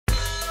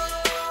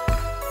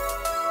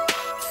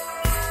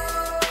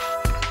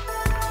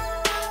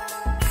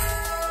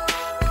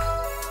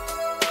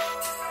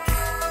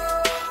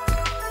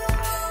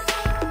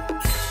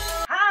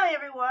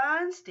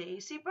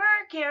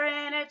StacyBurke here,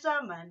 and it's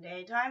a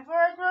Monday. Time for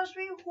a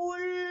grocery haul.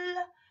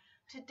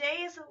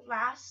 Today is the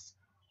last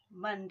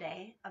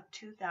Monday of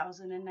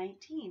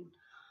 2019.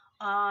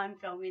 I'm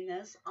filming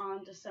this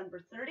on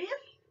December 30th,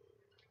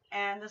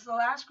 and this is the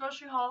last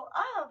grocery haul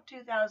of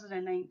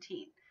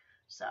 2019.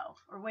 So,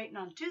 we're waiting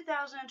on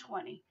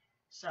 2020.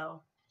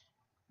 So,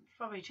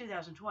 probably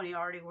 2020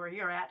 already where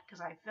you're at,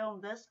 because I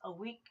filmed this a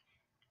week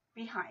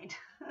behind.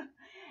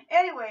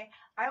 Anyway,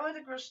 I went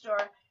to the grocery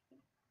store.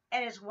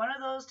 And it's one of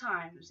those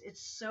times,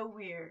 it's so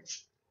weird.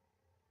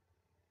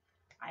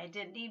 I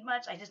didn't need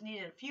much, I just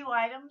needed a few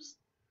items.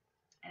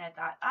 And I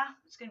thought,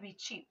 it's going to be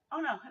cheap.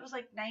 Oh no, it was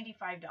like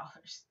 $95.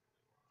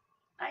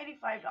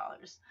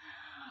 $95.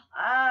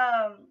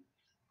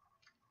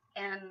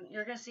 And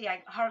you're going to see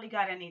I hardly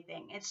got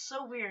anything. It's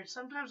so weird.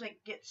 Sometimes I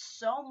get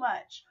so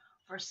much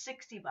for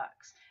 60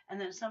 bucks. And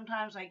then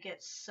sometimes I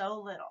get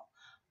so little.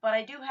 But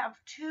I do have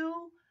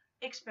two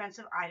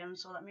expensive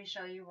items, so let me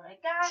show you what I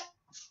got.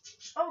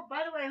 Oh,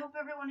 by the way, I hope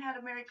everyone had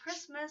a Merry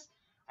Christmas.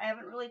 I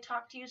haven't really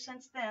talked to you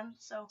since then,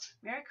 so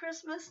Merry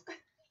Christmas.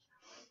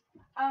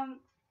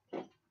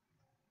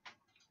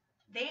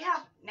 They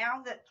have,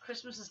 now that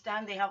Christmas is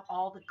done, they have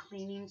all the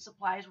cleaning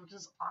supplies, which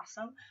is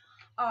awesome.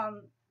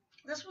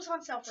 This was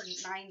on sale for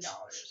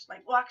 $9,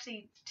 well,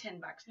 actually 10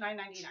 bucks,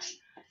 $9.99.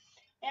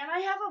 And I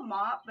have a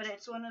mop, but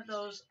it's one of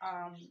those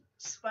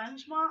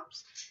sponge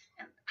mops,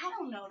 and I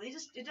don't know,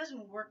 it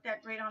doesn't work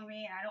that great on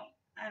me.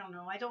 I don't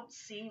know, I don't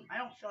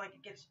feel like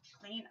it gets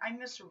clean. I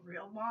miss a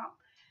real mop.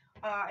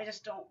 I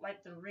just don't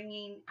like the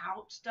wringing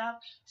out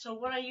stuff. So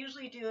what I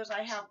usually do is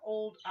I have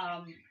old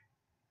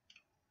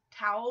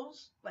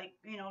towels, like,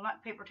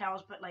 not paper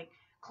towels, but like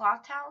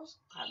cloth towels.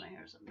 God, my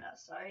hair's a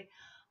mess, sorry.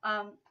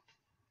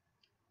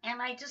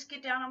 And I just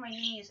get down on my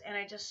knees and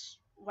I just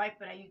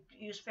wipe it. I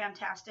use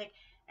Fantastic,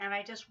 and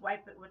I just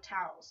wipe it with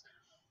towels.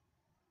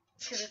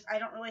 Because I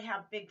don't really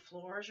have big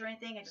floors or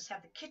anything. I just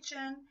have the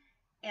kitchen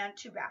and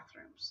 2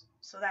 bathrooms.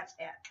 So that's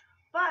it.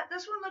 But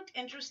this one looked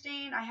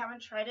interesting. I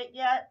haven't tried it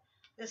yet.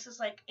 This is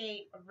like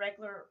a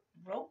regular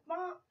rope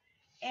mop,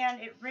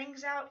 and it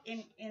rings out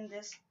in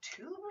this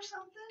tube or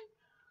something.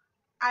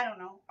 I don't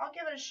know. I'll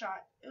give it a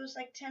shot. It was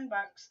like 10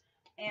 bucks,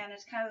 and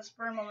it's kind of the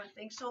spur moment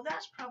thing. So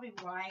that's probably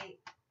why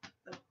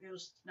it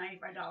was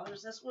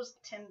 $95. This was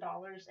 $10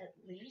 at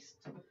least.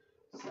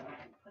 So I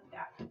can put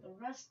that with the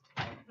rest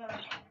of the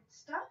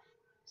stuff.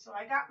 So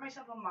I got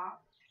myself a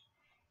mop.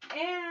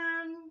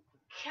 And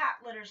cat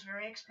litter is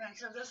very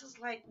expensive. This is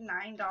like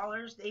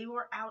 $9. They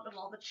were out of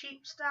all the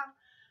cheap stuff,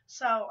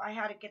 so I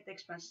had to get the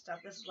expensive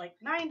stuff. This is like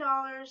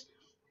 $9.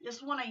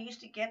 This one I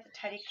used to get, the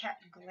Teddy Cat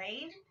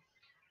Glade.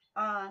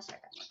 So I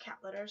got my cat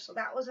litter. So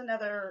that was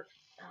another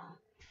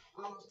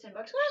almost 10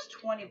 bucks. So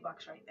that's 20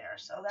 bucks right there.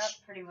 So that's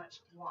pretty much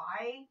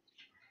why.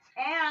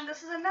 And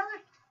this is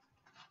another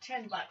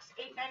 10 bucks,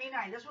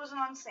 $8.99. This wasn't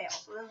on sale,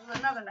 so this is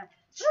another $9.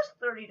 So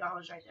there's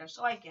 $30 right there.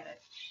 So I get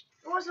it.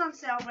 It wasn't on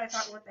sale, but I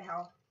thought, what the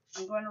hell?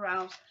 I'm going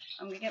around.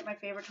 I'm going to get my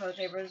favorite toilet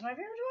paper. It's my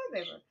favorite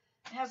toilet paper.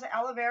 It has the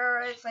aloe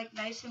vera. It's like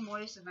nice and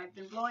moist, and I've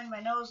been blowing my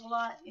nose a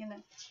lot.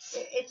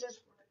 It just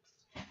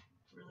works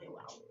really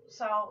well.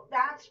 So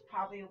that's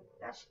 30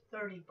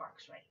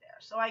 bucks right there.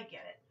 So I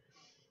get it.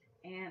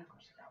 And of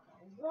course I got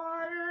more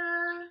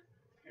water.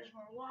 Here's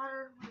more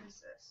water. What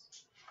is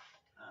this?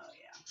 Oh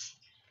yeah.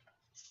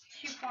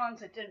 Coupons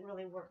that didn't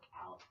really work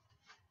out.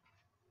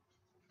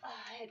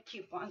 I had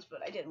coupons,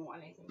 but I didn't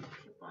want anything the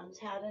coupons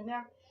had in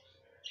there.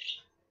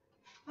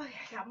 Okay,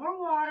 I got more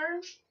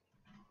water,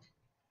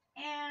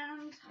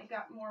 and I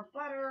got more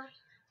butter.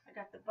 I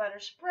got the butter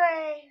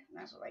spray, and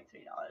that's like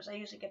 $3. I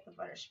usually get the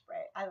butter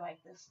spray. I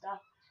like this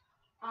stuff.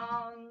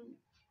 And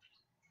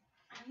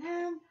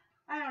then,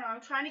 I don't know,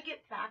 I'm trying to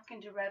get back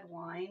into red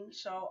wine,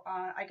 so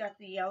I got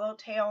the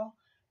Yellowtail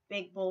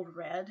Big Bold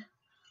Red,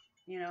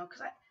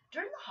 because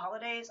during the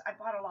holidays, I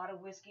bought a lot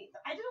of whiskey.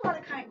 I did a lot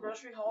of kind of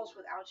grocery hauls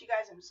without you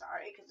guys. I'm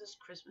sorry, because it's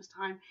Christmas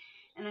time,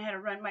 and I had to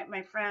run.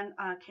 My friend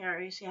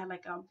Carrie, she had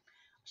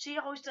she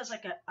always does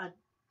like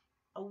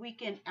a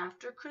weekend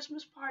after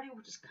Christmas party,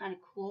 which is kind of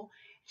cool.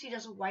 She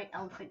does a white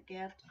elephant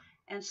gift,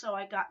 and so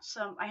I got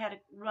some. I had to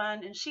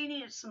run, and she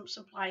needed some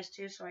supplies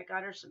too, so I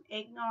got her some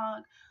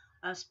eggnog,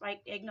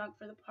 spiked eggnog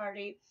for the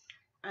party,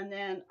 and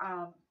then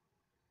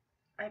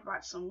I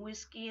bought some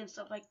whiskey and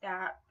stuff like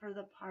that for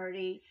the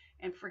party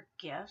and for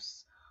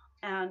gifts,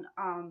 and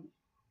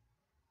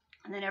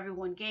then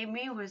everyone gave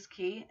me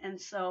whiskey, and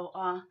so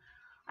I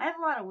have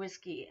a lot of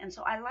whiskey, and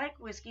so I like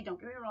whiskey, don't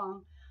get me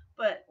wrong,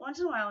 but once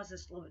in a while it's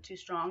just a little bit too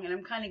strong, and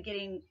I'm kind of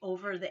getting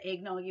over the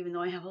eggnog, even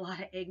though I have a lot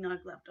of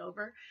eggnog left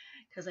over,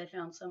 because I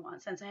found some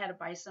since I had to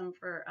buy some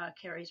for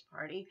Carrie's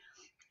party.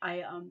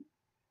 I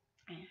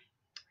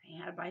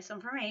had to buy some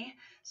for me,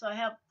 so I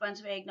have a bunch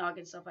of eggnog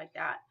and stuff like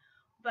that,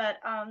 but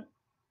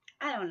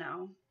I don't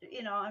know,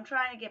 I'm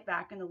trying to get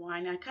back in the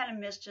wine. I kind of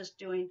miss just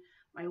doing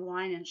my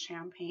wine and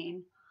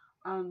champagne,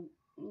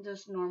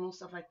 just normal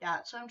stuff like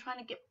that. So I'm trying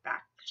to get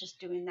back just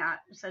doing that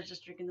instead of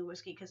just drinking the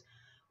whiskey, because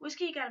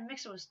whiskey, you got to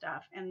mix it with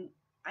stuff, and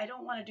I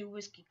don't want to do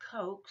whiskey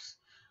cokes.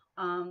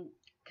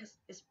 because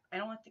I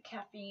don't like the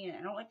caffeine,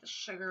 I don't like the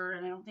sugar,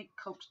 and I don't think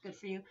Coke's good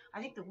for you.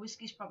 I think the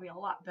whiskey's probably a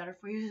lot better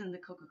for you than the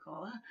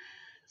Coca-Cola.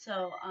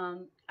 So,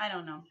 I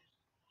don't know.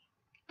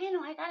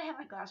 I gotta have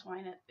my glass of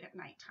wine at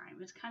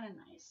nighttime. It's kind of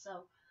nice.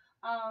 So,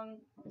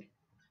 um,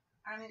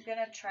 I'm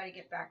gonna try to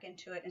get back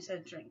into it instead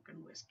of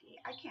drinking whiskey.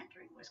 I can't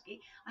drink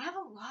whiskey. I have a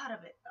lot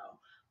of it though,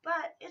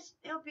 but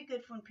it'll be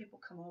good for when people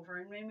come over,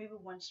 and maybe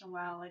once in a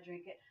while I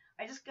drink it.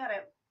 I just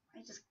gotta.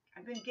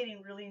 I've been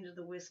getting really into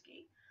the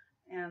whiskey,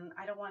 and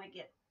I don't want to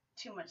get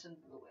too much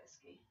into the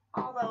whiskey.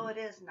 Although it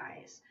is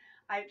nice.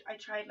 I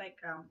tried like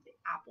the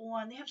apple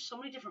one. They have so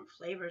many different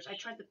flavors. I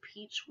tried the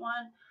peach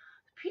one.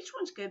 The peach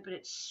one's good, but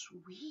it's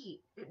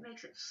sweet. It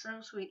makes it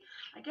so sweet.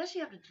 I guess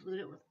you have to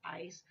dilute it with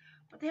ice.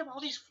 But they have all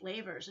these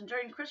flavors, and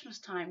during Christmas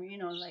time,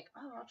 like,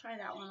 oh, I'll try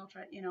that one. I'll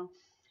try.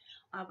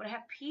 But I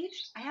have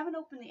peach. I haven't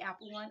opened the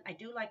apple one. I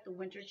do like the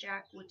Winter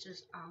Jack, which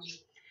is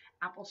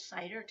apple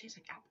cider. It tastes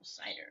like apple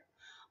cider.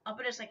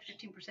 But it's like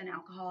 15%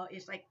 alcohol.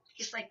 It's like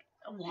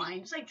a wine.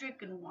 It's like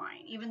drinking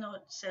wine. Even though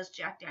it says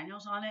Jack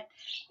Daniels on it,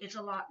 it's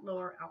a lot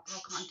lower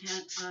alcohol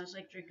content. It's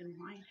like drinking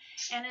wine,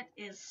 and it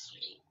is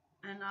sweet.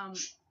 And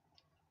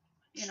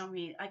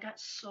me, I got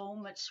so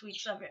much sweet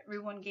stuff.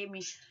 Everyone gave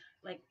me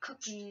like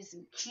cookies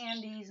and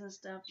candies and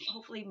stuff.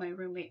 Hopefully my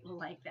roommate will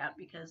like that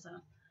because I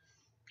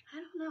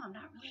don't know. I'm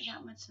not really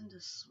that much into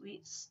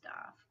sweet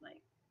stuff.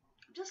 Like,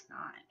 I'm just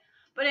not.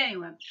 But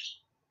anyway,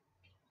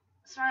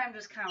 sorry, I'm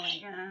just kind of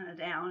like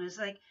down. It's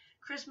like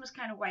Christmas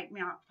kind of wiped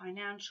me out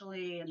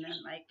financially, and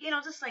then like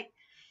just like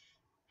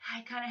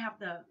I kind of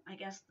have I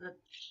guess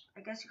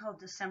you call it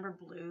December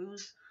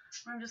blues.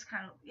 Where I'm just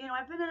kind of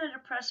I've been in a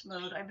depressed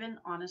mode. I've been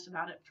honest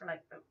about it for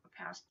like the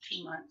past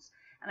 2 months,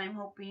 and I'm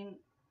hoping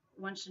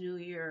once New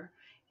Year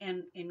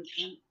and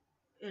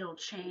it'll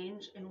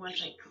change, and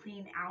once I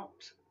clean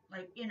out,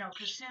 like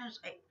because as soon as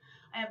I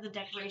have the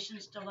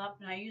decorations still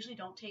up, and I usually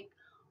don't take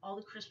all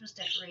the Christmas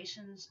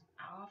decorations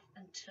off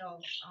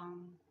until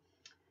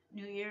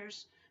New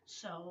Year's.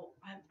 So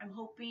I'm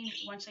hoping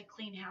once I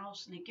clean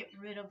house and I get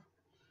rid of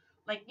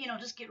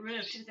just get rid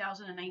of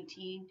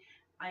 2019,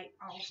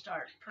 I'll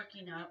start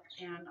perking up,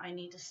 and I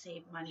need to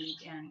save money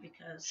again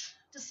because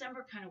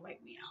December kind of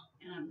wiped me out,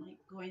 and I'm like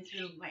going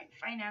through my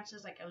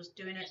finances like I was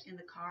doing it in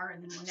the car,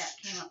 and then when that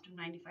came up to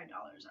 $95,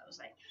 I was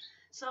like,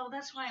 so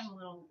that's why I'm a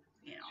little,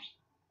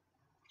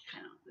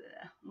 kind of,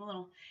 I'm a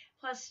little.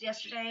 Plus,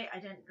 yesterday I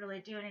didn't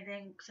really do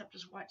anything except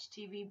just watch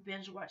TV,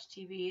 binge watch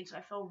TV, so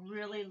I felt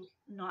really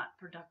not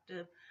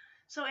productive.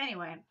 So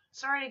anyway,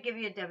 sorry to give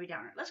you a Debbie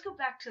Downer. Let's go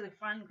back to the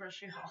fun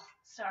grocery haul.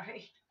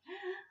 Sorry.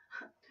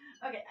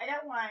 Okay, I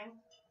got wine,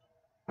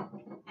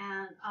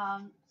 and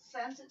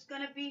since it's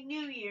gonna be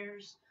New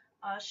Year's,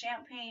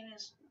 champagne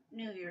is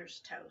New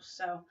Year's toast.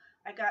 So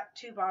I got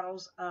 2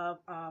 bottles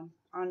of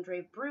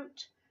Andre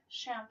Brut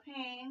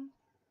champagne.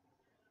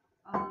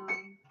 I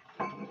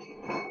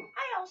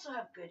also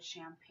have good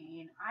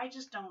champagne. I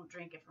just don't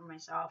drink it for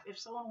myself. If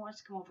someone wants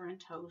to come over and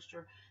toast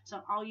or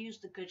something, I'll use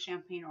the good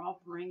champagne, or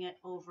I'll bring it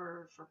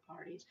over for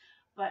parties.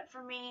 But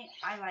for me,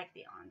 I like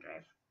the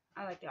Andre.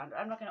 I'm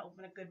not going to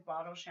open a good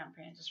bottle of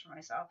champagne just for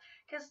myself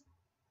because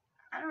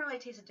I don't really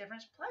taste a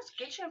difference. Plus,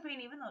 good champagne,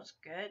 even though it's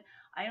good,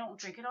 I don't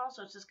drink it all,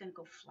 so it's just going to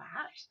go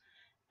flat.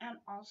 And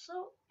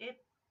also,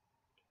 it's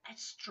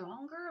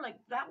stronger.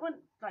 Like that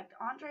one, like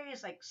Andre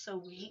is like so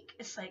weak.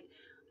 It's like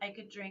I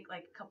could drink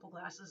like a couple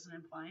glasses and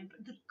I'm fine.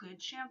 But the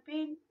good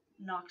champagne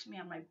knocks me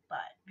on my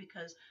butt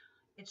because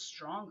it's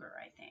stronger,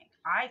 I think.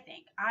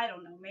 I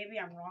don't know. Maybe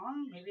I'm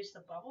wrong. Maybe it's the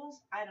bubbles.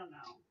 I don't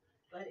know.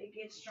 But it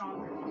gets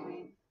stronger for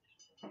me.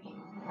 Okay,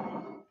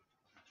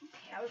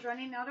 I was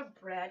running out of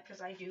bread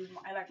because I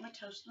like my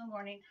toast in the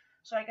morning.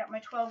 So I got my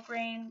 12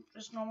 grain,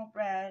 just normal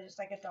bread. It's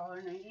like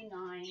 $1.99.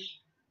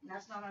 And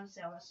that's not on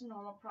sale. That's a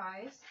normal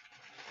price.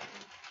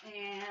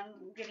 And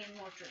I'm getting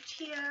more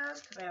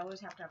tortillas because I always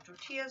have to have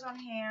tortillas on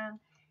hand.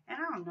 And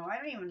I don't know. I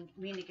don't even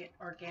mean to get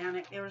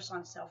organic. They were just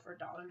on sale for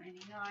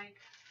 $1.99.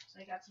 So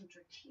I got some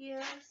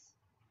tortillas.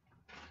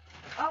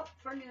 Oh,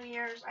 for New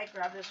Year's, I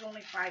grabbed this.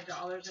 Only $5. I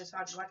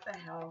thought, what the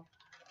hell?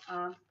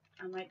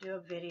 I might do a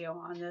video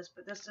on this,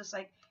 but this is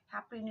like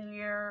Happy New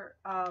Year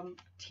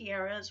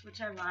tiaras, which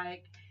I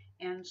like,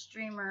 and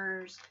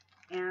streamers,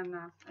 and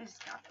I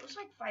just got it. It was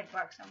like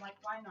 $5. I'm like,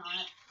 why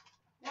not?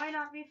 Why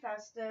not be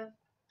festive?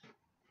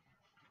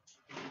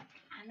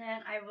 And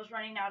then I was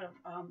running out of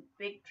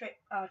big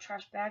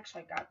trash bags, so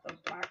I got the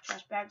black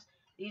trash bags.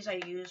 These I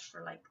use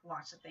for like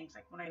lots of things,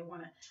 like when I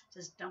want to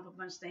just dump a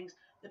bunch of things.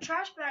 The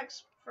trash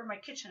bags for my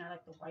kitchen, I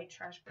like the white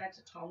trash bags,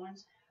 the tall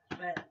ones.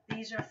 But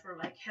these are for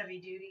like heavy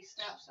duty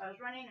stuff. So I was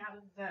running out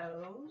of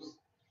those.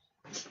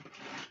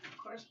 Of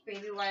course,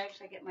 baby wipes.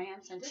 I get my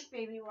unscented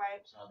baby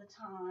wipes all the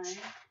time.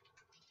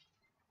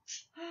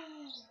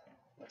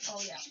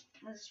 Oh yeah.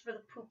 This is for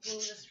the poo-poo.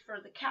 This is for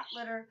the cat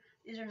litter.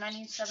 These are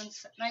 97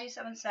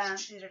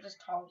 cents. These are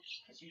just tall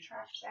kitchen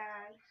trash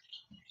bags.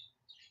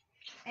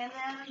 And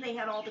then they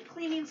had all the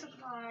cleaning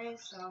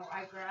supplies. So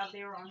I grabbed,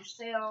 they were on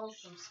sale,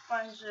 some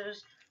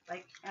sponges.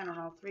 Like, I don't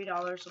know,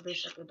 $3. So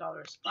basically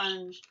 $1 a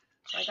sponge.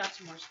 So I got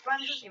some more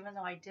sponges, even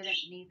though I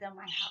didn't need them.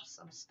 I have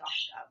some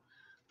stocked up.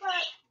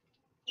 But,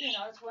 you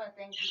know, it's one of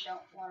the things you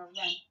don't want to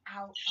run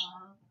out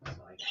of.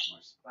 So I got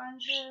more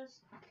sponges.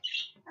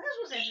 And this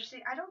was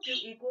interesting. I don't do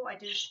equal. I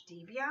do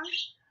stevia.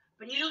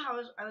 But you know how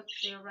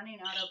they were running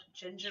out of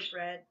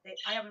gingerbread.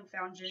 I haven't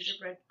found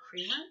gingerbread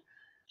creamer.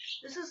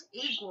 This is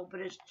equal, but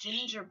it's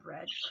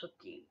gingerbread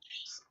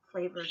cookies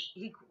flavored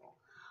equal.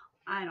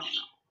 I don't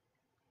know.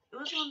 It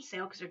was on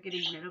sale because they're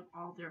getting rid of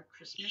all their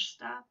Christmas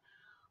stuff.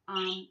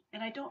 And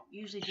I don't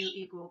usually do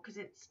equal because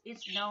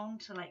it's known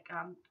to like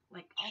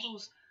all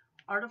those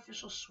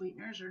artificial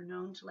sweeteners are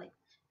known to like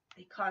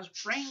they cause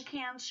brain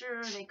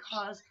cancer.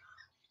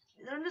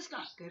 They're just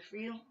not good for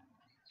you.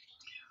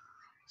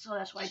 So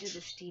that's why I do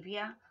the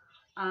stevia.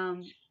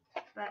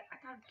 But I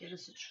gotta give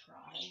this a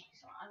try.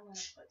 So I'm gonna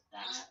put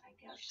that, I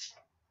guess.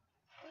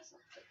 I'll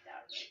put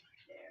that right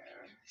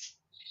there.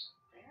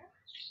 There?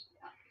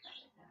 Yeah,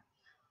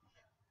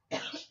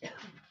 that like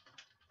that.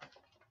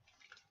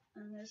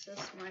 And this is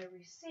my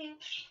receipt.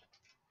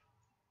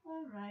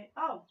 Alright.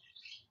 Oh.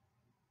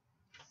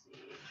 Let's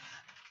see.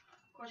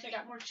 Of course, I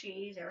got more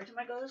cheese. Every time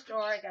I go to the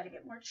store, I gotta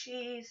get more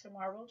cheese. Some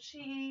marbled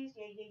cheese.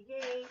 Yay, yay,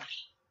 yay.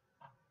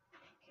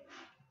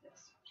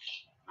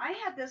 I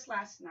had this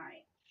last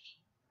night,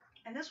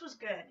 and this was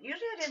good.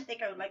 Usually I didn't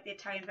think I would like the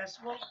Italian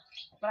vegetable,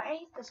 but I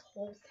ate this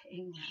whole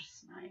thing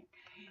last night.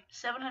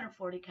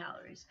 740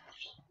 calories.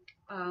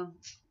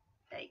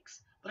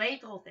 Thanks. But I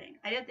ate the whole thing.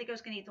 I didn't think I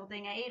was going to eat the whole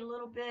thing. I ate a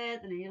little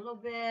bit, then I ate a little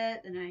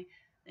bit, then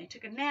I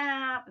took a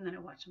nap, and then I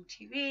watched some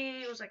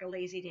TV. It was like a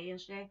lazy day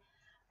yesterday.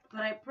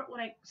 But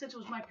since it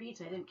was my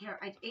pizza, I didn't care.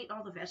 I ate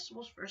all the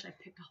vegetables first. I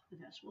picked all the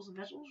vegetables. The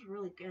vegetables were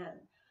really good.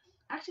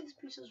 Actually, this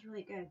pizza was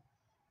really good.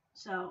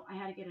 So I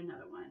had to get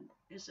another one.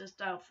 It's just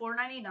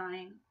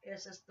 $4.99.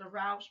 It's just the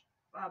Ralph's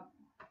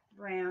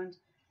brand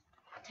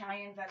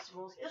Italian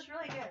vegetables. It's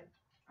really good.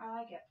 I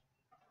like it.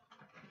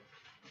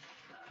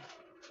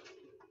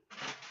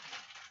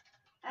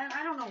 And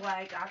I don't know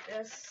why I got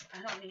this.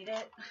 I don't need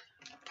it.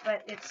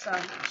 But it's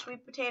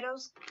sweet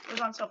potatoes. It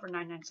was on sale for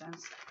 99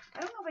 cents.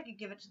 I don't know if I could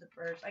give it to the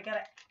birds. I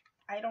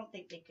don't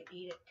think they could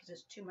eat it because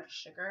it's too much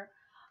sugar.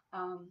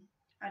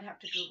 I'd have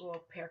to Google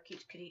if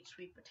parakeets could eat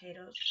sweet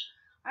potatoes.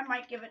 I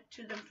might give it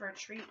to them for a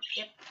treat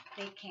if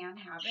they can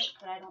have it,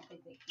 but I don't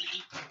think they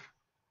can.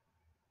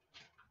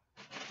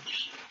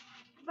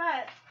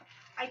 But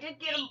I did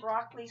get them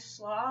broccoli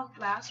slaw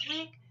last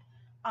week.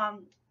 I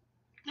don't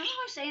know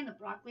how I'm saying the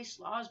broccoli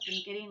slaw has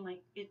been getting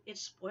like it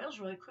spoils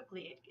really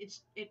quickly.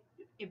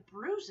 It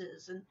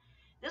bruises, and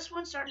this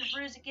one's starting to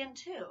bruise again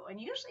too.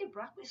 And usually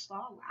broccoli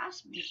slaw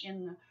lasts me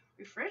in the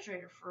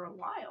refrigerator for a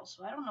while,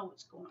 so I don't know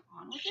what's going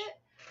on with it.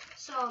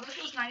 So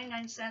this was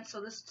 99 cents, so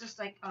this is just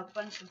like a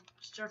bunch of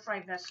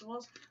stir-fried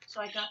vegetables.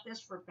 So I got this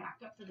for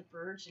backup for the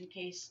birds in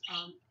case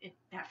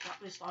that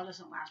broccoli slaw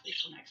doesn't last me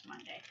till next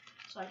Monday.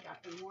 So I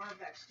got them more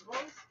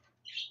vegetables.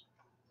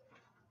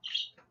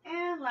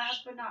 And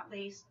last but not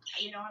least,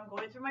 you know, I'm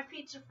going through my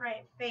pizza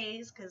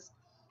phase because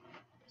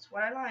it's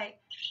what I like.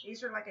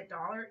 These are like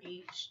 $1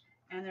 each,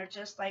 and they're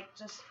just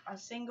a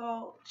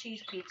single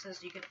cheese pizza,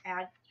 so you can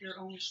add your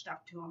own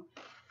stuff to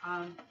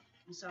them.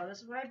 So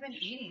this is what I've been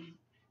eating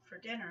for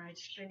dinner. I've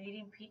just been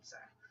eating pizza.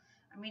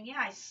 I mean,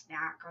 yeah, I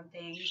snack on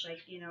things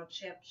like, you know,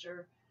 chips,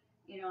 or,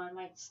 you know, I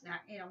might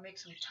snack, you know, make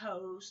some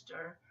toast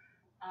or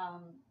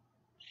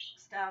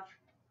stuff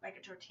like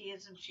a tortilla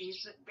and some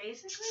cheese. But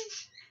basically,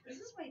 this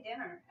is my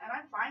dinner, and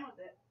I'm fine with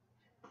it.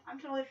 I'm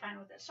totally fine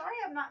with it. Sorry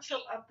I'm not so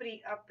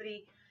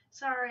uppity.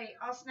 Sorry,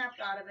 I'll snap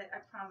out of it. I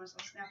promise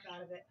I'll snap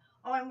out of it.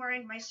 Oh, I'm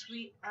wearing my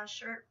Sweet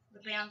shirt. The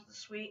band's The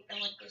Sweet. I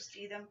went to go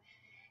see them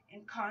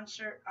in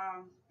concert,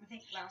 I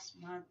think last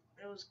month.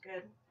 It was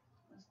good.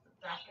 This is the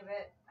back of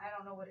it. I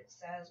don't know what it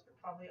says,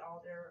 but probably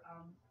all their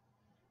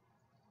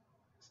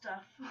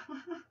stuff.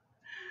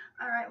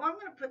 Alright, well, I'm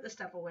going to put this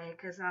stuff away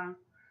because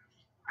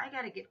I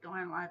got to get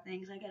going on a lot of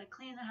things. I got to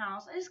clean the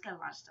house. I just got a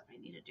lot of stuff I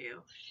need to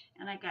do,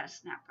 and I got to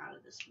snap out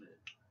of this mood.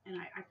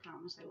 And I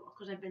promise I will,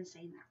 because I've been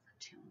saying that for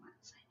 2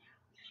 months, I know.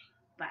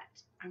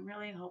 But I'm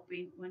really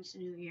hoping once the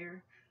new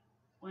year,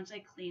 once I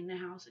clean the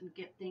house and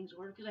get things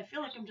ordered, because I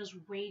feel like I'm just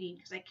waiting,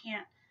 because I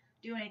can't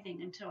do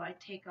anything until I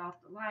take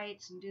off the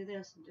lights and do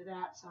this and do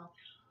that. So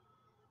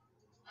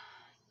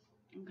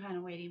I'm kind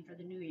of waiting for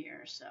the new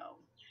year. So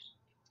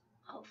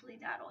hopefully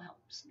that'll help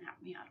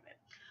snap me out of it.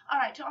 All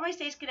right, to all my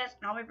Stace-Cadets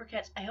and all my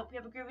Burkettes, I hope you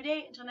have a groovy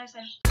day. Until next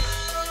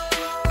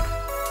time.